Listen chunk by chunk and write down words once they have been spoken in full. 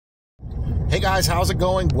Hey guys, how's it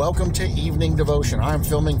going? Welcome to Evening Devotion. I'm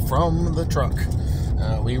filming from the truck.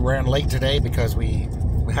 We ran late today because we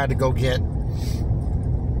had to go get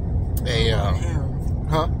a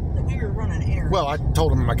Like we were running errands. well, I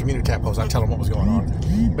told them in my community tab post, I tell them what was going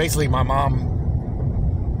on. Basically, my mom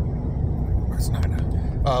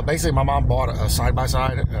bought a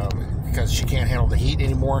side-by-side because she can't handle the heat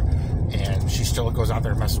anymore, and she still goes out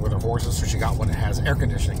there and messes with her horses, so she got one that has air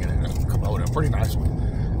conditioning in it, a Kubota, a pretty nice one.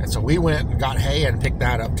 And so we went and got hay and picked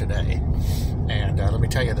that up today. And let me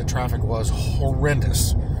tell you, the traffic was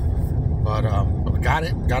horrendous. But we got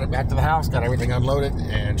it back to the house, got everything unloaded,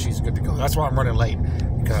 and she's good to go. That's why I'm running late,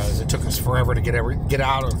 because it took us forever to get everything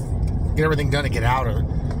done to get out of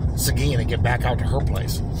Seguin and get back out to her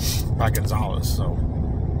place by Gonzales. So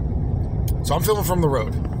I'm filming from the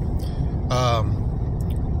road.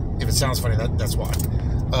 If it sounds funny, that's why.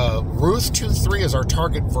 Ruth 2:3 is our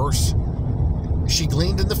target verse. She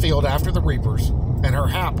gleaned in the field after the reapers, and her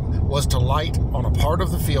hap was to light on a part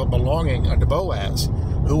of the field belonging unto Boaz,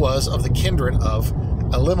 who was of the kindred of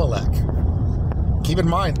Elimelech. Keep in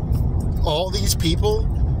mind, all these people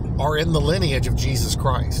are in the lineage of Jesus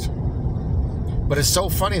Christ. But it's so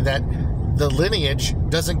funny that the lineage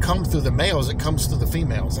doesn't come through the males, it comes through the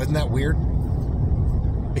females. Isn't that weird?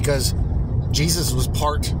 Because Jesus was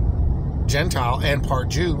part Gentile and part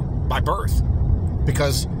Jew by birth.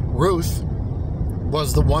 Because Ruth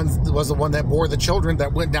was the one that bore the children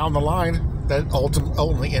that went down the line that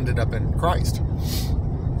ultimately ended up in Christ.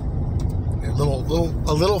 A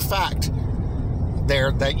little fact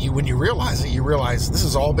there that when you realize it, you realize this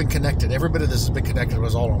has all been connected. Every bit of this has been connected. It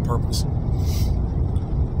was all on purpose.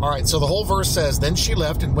 All right, so the whole verse says, "Then she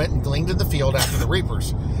left and went and gleaned in the field after the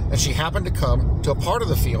reapers, and she happened to come to a part of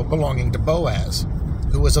the field belonging to Boaz,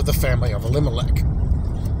 who was of the family of Elimelech."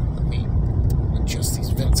 Let me adjust these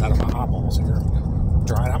vents out of my eyeballs here.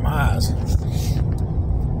 Drying out my eyes.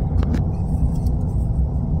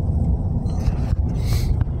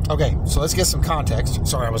 Okay, so let's get some context.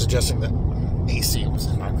 Sorry, I was adjusting the AC. It was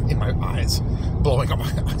in my eyes, blowing up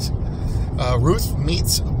my eyes. Ruth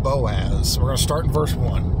meets Boaz. We're going to start in verse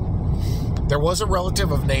 1. There was a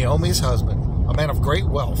relative of Naomi's husband, a man of great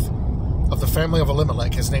wealth, of the family of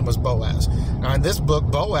Elimelech. His name was Boaz. Now, in this book,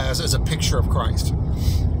 Boaz is a picture of Christ.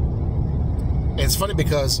 It's funny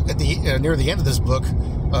because at near the end of this book,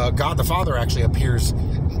 God the Father actually appears.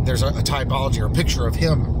 There's a typology or a picture of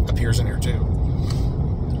him appears in here too.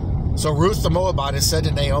 So Ruth the Moabitess said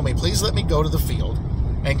to Naomi, "Please let me go to the field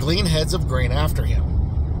and glean heads of grain after him,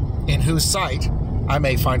 in whose sight I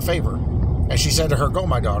may find favor." And she said to her, "Go,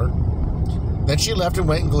 my daughter." Then she left and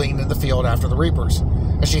went and gleaned in the field after the reapers.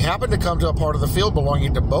 And she happened to come to a part of the field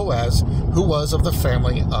belonging to Boaz, who was of the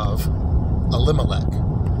family of Elimelech.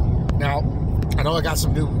 Now, I know I got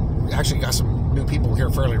some new people here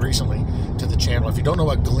fairly recently to the channel. If you don't know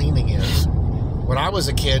what gleaning is, when I was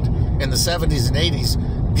a kid in the 70s and 80s,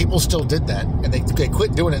 people still did that, and they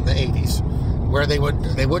quit doing it in the 80s, where they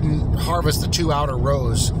wouldn't harvest the two outer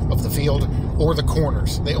rows of the field or the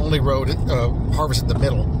corners. They only harvested the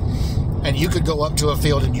middle. And you could go up to a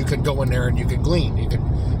field and you could go in there and you could glean. You could,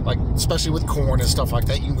 like, especially with corn and stuff like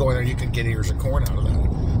that, you can go in there and you could get ears of corn out of that.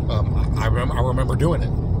 I remember doing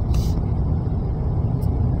it.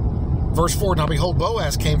 Verse 4, "Now behold,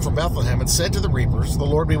 Boaz came from Bethlehem and said to the reapers, 'The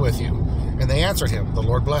Lord be with you.' And they answered him, 'The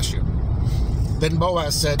Lord bless you.' Then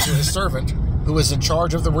Boaz said to his servant, who is in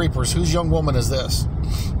charge of the reapers, 'Whose young woman is this?'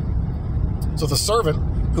 So the servant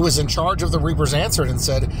who is in charge of the reapers answered and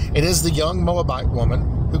said, 'It is the young Moabite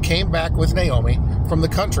woman who came back with Naomi from the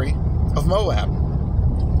country of Moab.'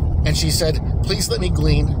 And she said, 'Please let me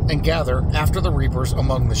glean and gather after the reapers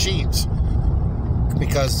among the sheaves.'"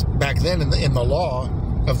 Because back then in the law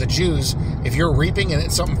of the Jews, if you're reaping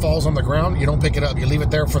and something falls on the ground, you don't pick it up. You leave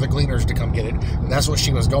it there for the gleaners to come get it. And that's what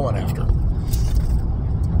she was going after.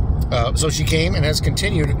 So she came and has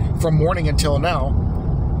continued from morning until now,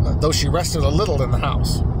 though she rested a little in the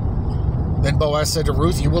house. Then Boaz said to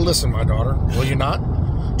Ruth, "You will listen, my daughter, will you not?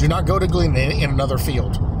 Do not go to glean in another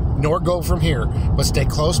field, nor go from here, but stay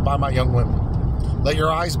close by my young women. Let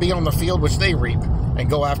your eyes be on the field which they reap, and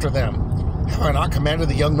go after them. Have I not commanded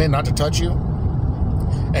the young men not to touch you?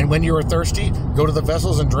 And when you are thirsty, go to the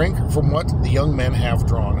vessels and drink from what the young men have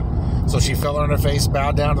drawn." So she fell on her face,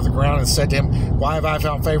 bowed down to the ground, and said to him, "Why have I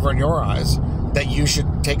found favor in your eyes, that you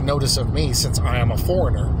should take notice of me, since I am a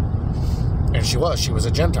foreigner?" And she was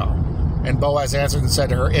a Gentile. And Boaz answered and said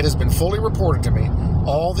to her, "It has been fully reported to me,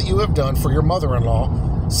 all that you have done for your mother-in-law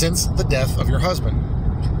since the death of your husband."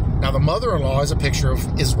 Now the mother-in-law is a picture of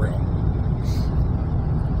Israel.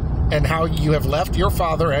 "And how you have left your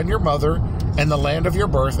father and your mother and the land of your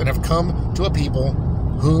birth, and have come to a people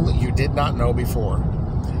whom you did not know before.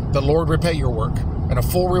 The Lord repay your work, and a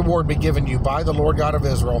full reward be given you by the Lord God of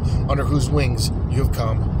Israel, under whose wings you have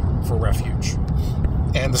come for refuge.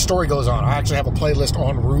 And the story goes on. I actually have a playlist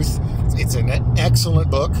on Ruth. It's an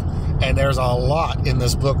excellent book, and there's a lot in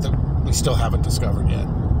this book that we still haven't discovered yet.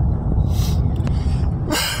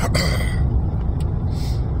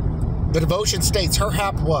 The devotion states her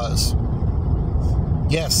hap was,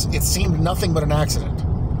 yes, it seemed nothing but an accident.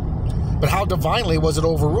 But how divinely was it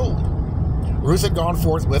overruled? Ruth had gone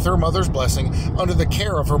forth with her mother's blessing under the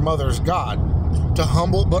care of her mother's God to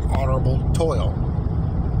humble but honorable toil.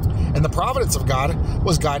 And the providence of God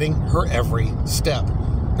was guiding her every step.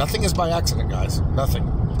 Nothing is by accident, guys. Nothing.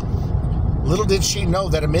 Little did she know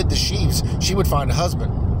that amid the sheaves she would find a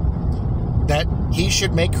husband, that he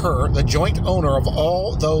should make her the joint owner of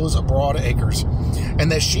all those broad acres,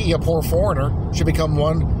 and that she, a poor foreigner, should become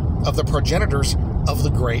one of the progenitors of the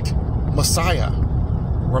great Messiah.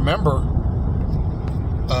 Remember,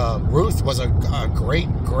 Ruth was a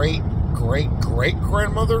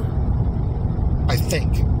great-great-great-great-grandmother, I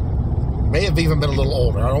think. May have even been a little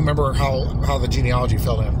older. I don't remember how the genealogy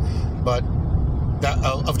fell in, but that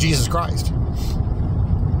of Jesus Christ.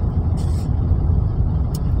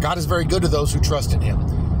 God is very good to those who trust in him.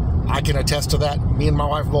 I can attest to that. Me and my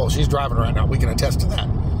wife both. She's driving right now. We can attest to that.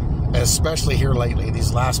 Especially here lately,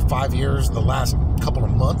 these last 5 years, the last couple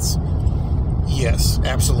of months. Yes,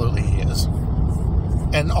 absolutely he is.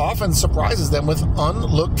 And often surprises them with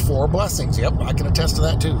unlooked for blessings. Yep, I can attest to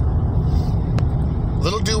that too.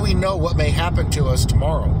 Little do we know what may happen to us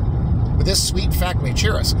tomorrow. But this sweet fact may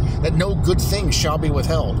cheer us, that no good thing shall be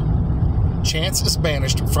withheld. Chance is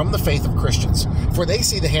banished from the faith of Christians, for they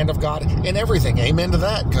see the hand of God in everything. Amen to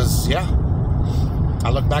that, because, yeah, I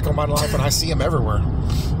look back on my life and I see him everywhere.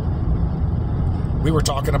 We were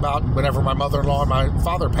talking about whenever my mother-in-law and my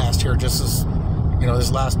father passed here, just as,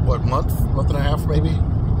 this last, month and a half maybe,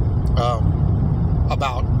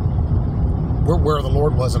 about where the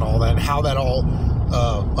Lord was and all that, and how that all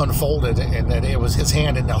unfolded, and that it was his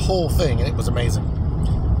hand in the whole thing, and it was amazing.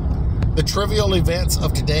 The trivial events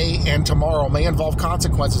of today and tomorrow may involve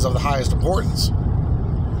consequences of the highest importance.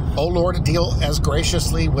 O Lord, deal as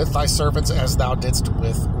graciously with thy servants as thou didst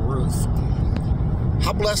with Ruth.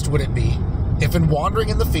 How blessed would it be if in wandering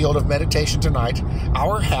in the field of meditation tonight,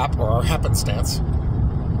 our hap, or our happenstance,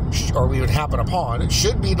 or we would happen upon,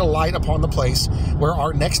 should be to light upon the place where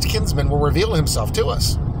our next kinsman will reveal himself to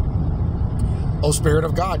us. O Spirit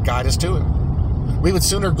of God, guide us to him. We would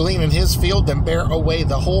sooner glean in his field than bear away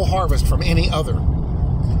the whole harvest from any other.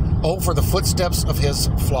 Oh, for the footsteps of his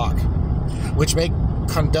flock, which may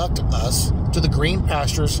conduct us to the green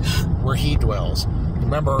pastures where he dwells.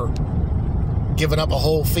 Remember, giving up a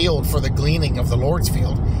whole field for the gleaning of the Lord's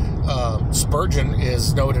field. Spurgeon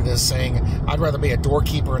is noted as saying, I'd rather be a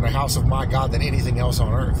doorkeeper in the house of my God than anything else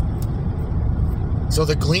on earth. So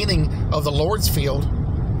the gleaning of the Lord's field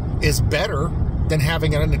is better than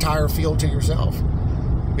having an entire field to yourself,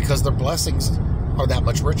 because the blessings are that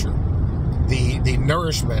much richer. The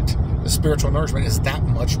nourishment, the spiritual nourishment, is that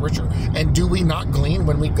much richer. And do we not glean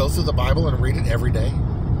when we go through the Bible and read it every day?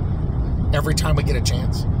 Every time we get a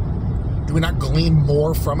chance? Do we not glean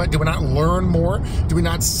more from it? Do we not learn more? Do we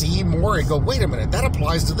not see more and go, wait a minute, that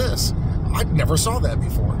applies to this? I never saw that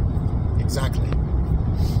before. Exactly.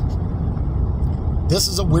 This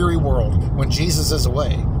is a weary world when Jesus is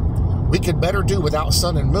away. We could better do without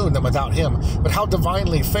sun and moon than without him, but how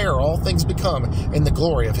divinely fair all things become in the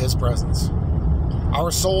glory of his presence.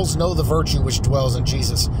 Our souls know the virtue which dwells in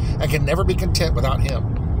Jesus and can never be content without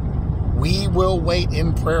him. We will wait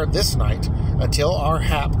in prayer this night until our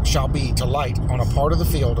hap shall be to light on a part of the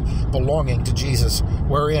field belonging to Jesus,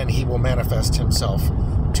 wherein he will manifest himself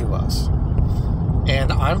to us.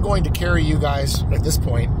 And I'm going to carry you guys at this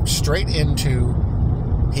point straight into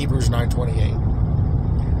Hebrews 9:28.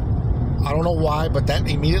 I don't know why, but that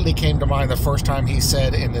immediately came to mind the first time he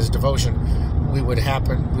said in his devotion, we would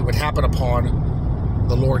happen upon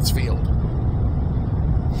the Lord's field.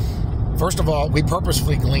 First of all, we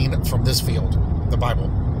purposefully glean from this field, the Bible.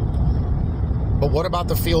 But what about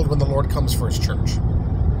the field when the Lord comes for his church?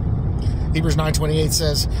 Hebrews 9:28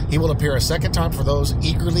 says, he will appear a second time for those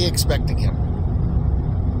eagerly expecting him,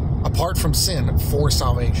 apart from sin, for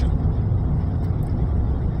salvation.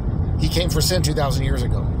 He came for sin 2,000 years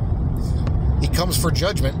ago. He comes for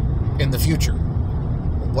judgment in the future.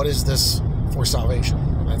 What is this for salvation?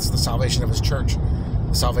 That's the salvation of his church,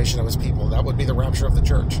 the salvation of his people. That would be the rapture of the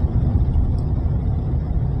church.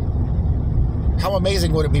 How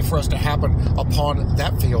amazing would it be for us to happen upon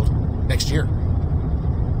that field next year?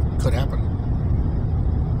 Could happen.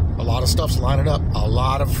 A lot of stuff's lining up. A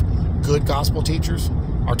lot of good gospel teachers,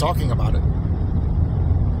 are talking about it.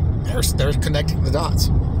 They're connecting the dots.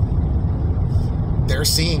 They're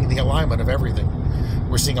seeing the alignment of everything.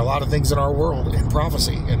 We're seeing a lot of things in our world, in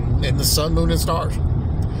prophecy, in the sun, moon, and stars,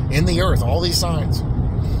 in the earth, all these signs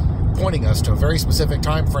pointing us to a very specific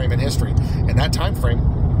time frame in history. And that time frame,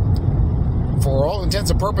 for all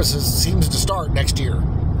intents and purposes, seems to start next year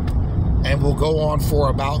and will go on for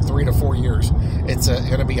about 3 to 4 years. It's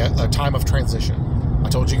going to be a time of transition. I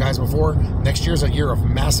told you guys before, next year's a year of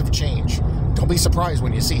massive change. Don't be surprised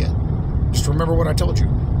when you see it. Just remember what I told you.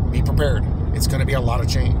 Be prepared. It's going to be a lot of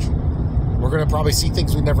change. We're going to probably see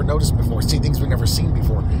things we never noticed before, see things we've never seen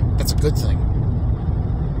before. That's a good thing.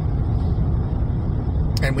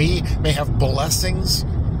 And we may have blessings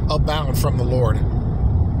abound from the Lord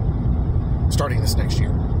starting this next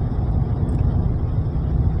year.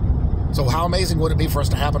 So how amazing would it be for us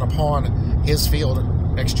to happen upon his field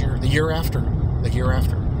next year, the year after, the year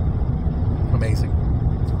after? Amazing.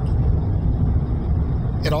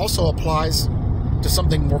 It also applies to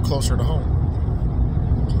something more closer to home.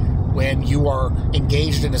 When you are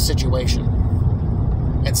engaged in a situation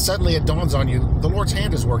and suddenly it dawns on you, the Lord's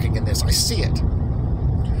hand is working in this. I see it.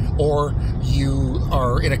 Or you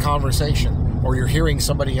are in a conversation, or you're hearing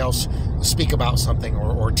somebody else speak about something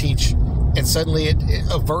or teach, and suddenly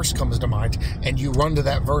a verse comes to mind, and you run to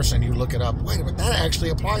that verse and you look it up. Wait a minute, that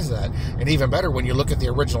actually applies to that. And even better, when you look at the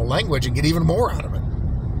original language and get even more out of it.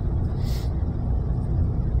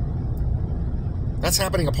 That's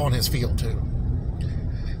happening upon his field too.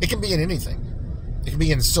 It can be in anything. It can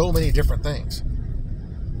be in so many different things.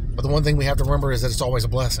 But the one thing we have to remember is that it's always a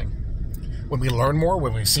blessing. When we learn more,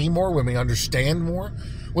 when we see more, when we understand more,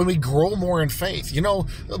 when we grow more in faith. You know,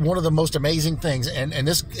 one of the most amazing things, and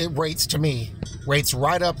this, it rates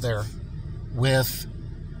right up there with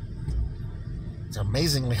it's an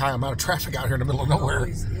amazingly high amount of traffic out here in the middle of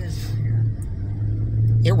nowhere.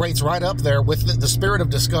 It rates right up there with the spirit of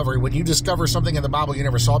discovery. When you discover something in the Bible you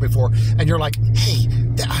never saw before, and you're like, hey,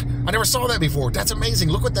 I never saw that before. That's amazing.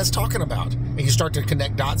 Look what that's talking about. And you start to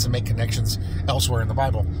connect dots and make connections elsewhere in the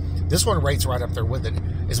Bible. This one rates right up there with it,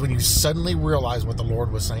 is when you suddenly realize what the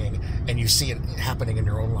Lord was saying and you see it happening in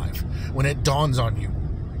your own life. When it dawns on you,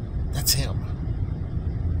 that's him.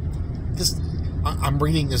 I'm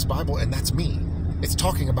reading this Bible and that's me. It's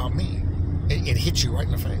talking about me. It hits you right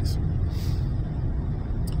in the face.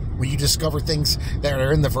 When you discover things that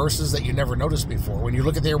are in the verses that you never noticed before. When you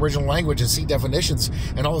look at the original language and see definitions,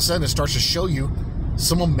 and all of a sudden it starts to show you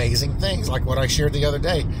some amazing things, like what I shared the other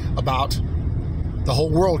day about the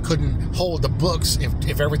whole world couldn't hold the books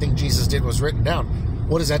if everything Jesus did was written down.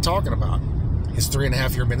 What is that talking about? His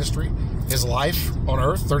 3.5-year ministry, his life on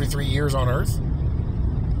earth, 33 years on earth,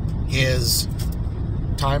 his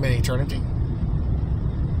time in eternity.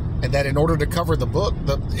 And that in order to cover the book,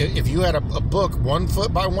 if you had a book 1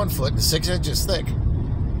 foot by 1 foot and 6 inches thick,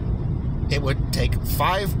 it would take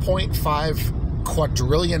 5.5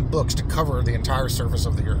 quadrillion books to cover the entire surface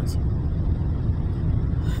of the earth.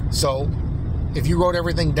 So if you wrote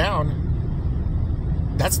everything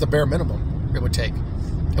down, that's the bare minimum it would take.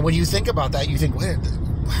 And when you think about that, you think, wait,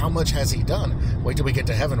 how much has he done? Wait till we get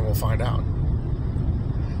to heaven and we'll find out.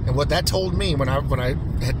 And what that told me when I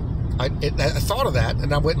thought of that,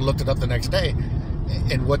 and I went and looked it up the next day,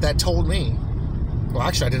 and what that told me, well,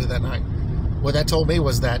 actually I did it that night. What that told me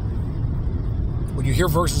was that when you hear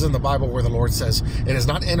verses in the Bible where the Lord says, it has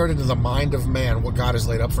not entered into the mind of man what God has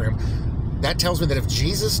laid up for him, that tells me that if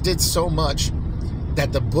Jesus did so much,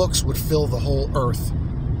 that the books would fill the whole earth.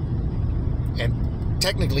 And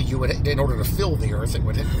technically, you would, in order to fill the earth, you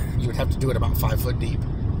would have to do it about 5 foot deep,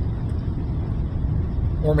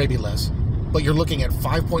 or maybe less. But you're looking at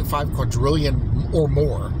 5.5 quadrillion or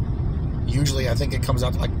more. Usually, I think it comes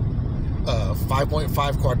out to like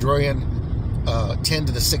 5.5 quadrillion, 10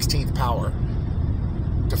 to the 16th power,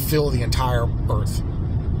 to fill the entire earth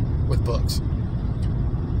with books.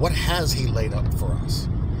 What has he laid up for us?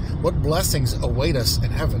 What blessings await us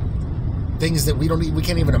in heaven? Things that we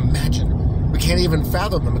can't even imagine. We can't even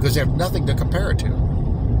fathom them because we have nothing to compare it to.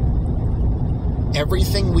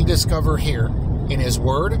 Everything we discover here in his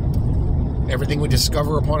word, everything we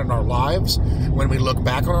discover upon in our lives, when we look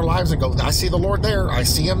back on our lives and go, I see the Lord there, I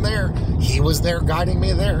see him there, he was there guiding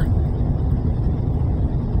me there.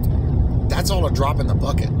 That's all a drop in the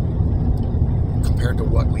bucket compared to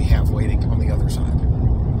what we have waiting on the other side.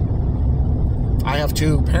 I have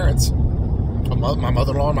 2 parents, my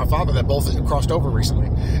mother-in-law and my father, that both crossed over recently,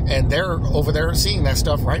 and they're over there seeing that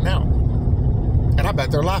stuff right now. And I bet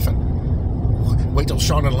they're laughing. Wait till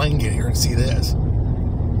Sean and Lane get here and see this.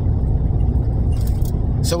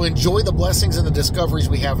 So enjoy the blessings and the discoveries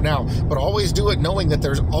we have now, but always do it knowing that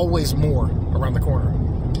there's always more around the corner.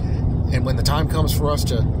 And when the time comes for us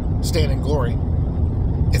to stand in glory,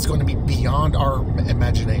 it's going to be beyond our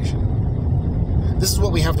imagination. This is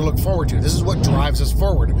what we have to look forward to. This is what drives us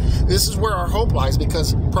forward. This is where our hope lies,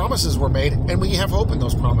 because promises were made and we have hope in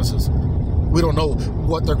those promises. We don't know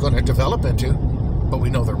what they're going to develop into, but we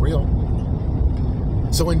know they're real.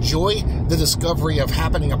 So enjoy the discovery of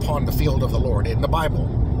happening upon the field of the Lord, in the Bible,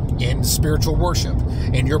 in spiritual worship,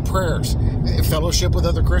 in your prayers, in fellowship with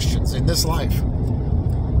other Christians in this life.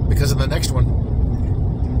 Because in the next one,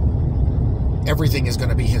 everything is going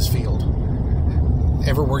to be his field.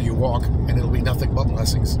 Everywhere you walk, and it'll be nothing but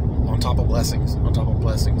blessings on top of blessings, on top of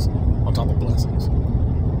blessings, on top of blessings.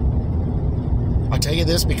 I tell you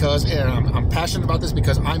this because, and I'm passionate about this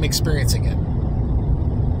because I'm experiencing it.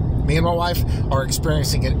 Me and my wife are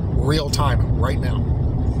experiencing it real time right now.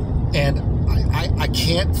 And I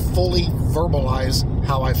can't fully verbalize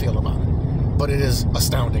how I feel about it, but it is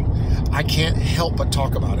astounding. I can't help but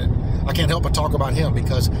talk about it. I can't help but talk about him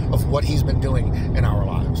because of what he's been doing in our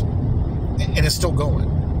lives. And it's still going.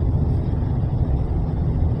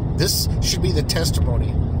 This should be the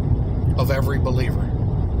testimony of every believer.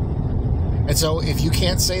 And so if you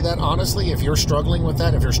can't say that honestly, if you're struggling with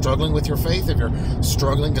that, if you're struggling with your faith, if you're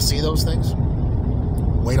struggling to see those things,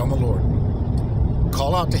 wait on the Lord.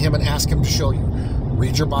 Call out to him and ask him to show you.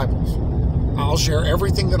 Read your Bibles. I'll share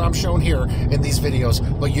everything that I'm shown here in these videos,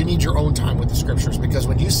 but you need your own time with the scriptures, because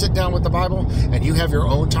when you sit down with the Bible and you have your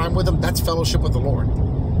own time with them, that's fellowship with the Lord.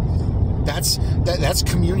 That's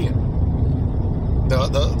communion.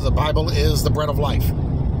 The Bible is the bread of life.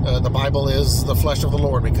 The Bible is the flesh of the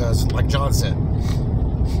Lord, because, like John said,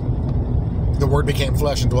 the Word became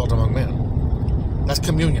flesh and dwelt among men. That's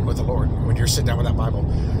communion with the Lord when you're sitting down with that Bible.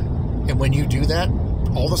 And when you do that,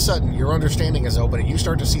 all of a sudden your understanding is open and you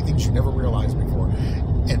start to see things you never realized before.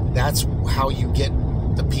 And that's how you get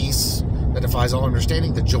the peace that defies all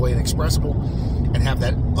understanding, the joy inexpressible, and have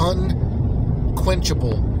that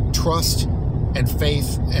unquenchable trust and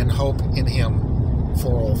faith and hope in him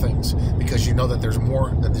for all things, because you know that there's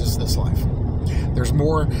more than just this life. There's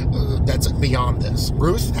more that's beyond this.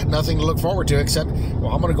 Ruth had nothing to look forward to except,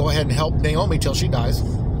 well, I'm going to go ahead and help Naomi till she dies,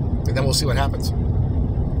 and then we'll see what happens.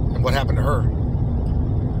 And what happened to her?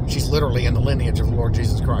 She's literally in the lineage of the Lord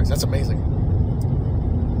Jesus Christ. That's amazing.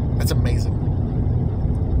 That's amazing.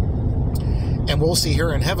 And we'll see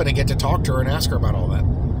her in heaven and get to talk to her and ask her about all that,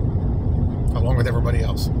 along with everybody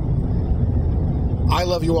else. I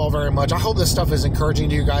love you all very much. I hope this stuff is encouraging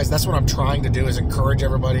to you guys. That's what I'm trying to do, is encourage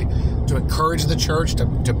everybody, to encourage the church, to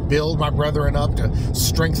build my brethren up, to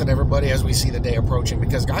strengthen everybody as we see the day approaching.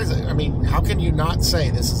 Because, guys, I mean, how can you not say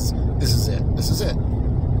this is it? This is it.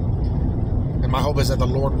 And my hope is that the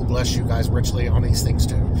Lord will bless you guys richly on these things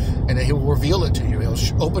too, and that he will reveal it to you. He'll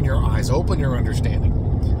open your eyes, open your understanding,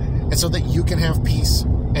 and so that you can have peace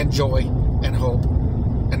and joy and hope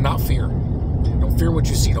and not fear. Don't fear what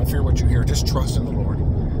you see. Don't fear what you hear. Just trust in the Lord,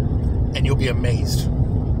 and you'll be amazed,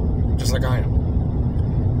 just like I am.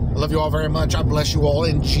 I love you all very much. I bless you all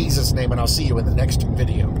in Jesus' name, and I'll see you in the next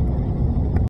video.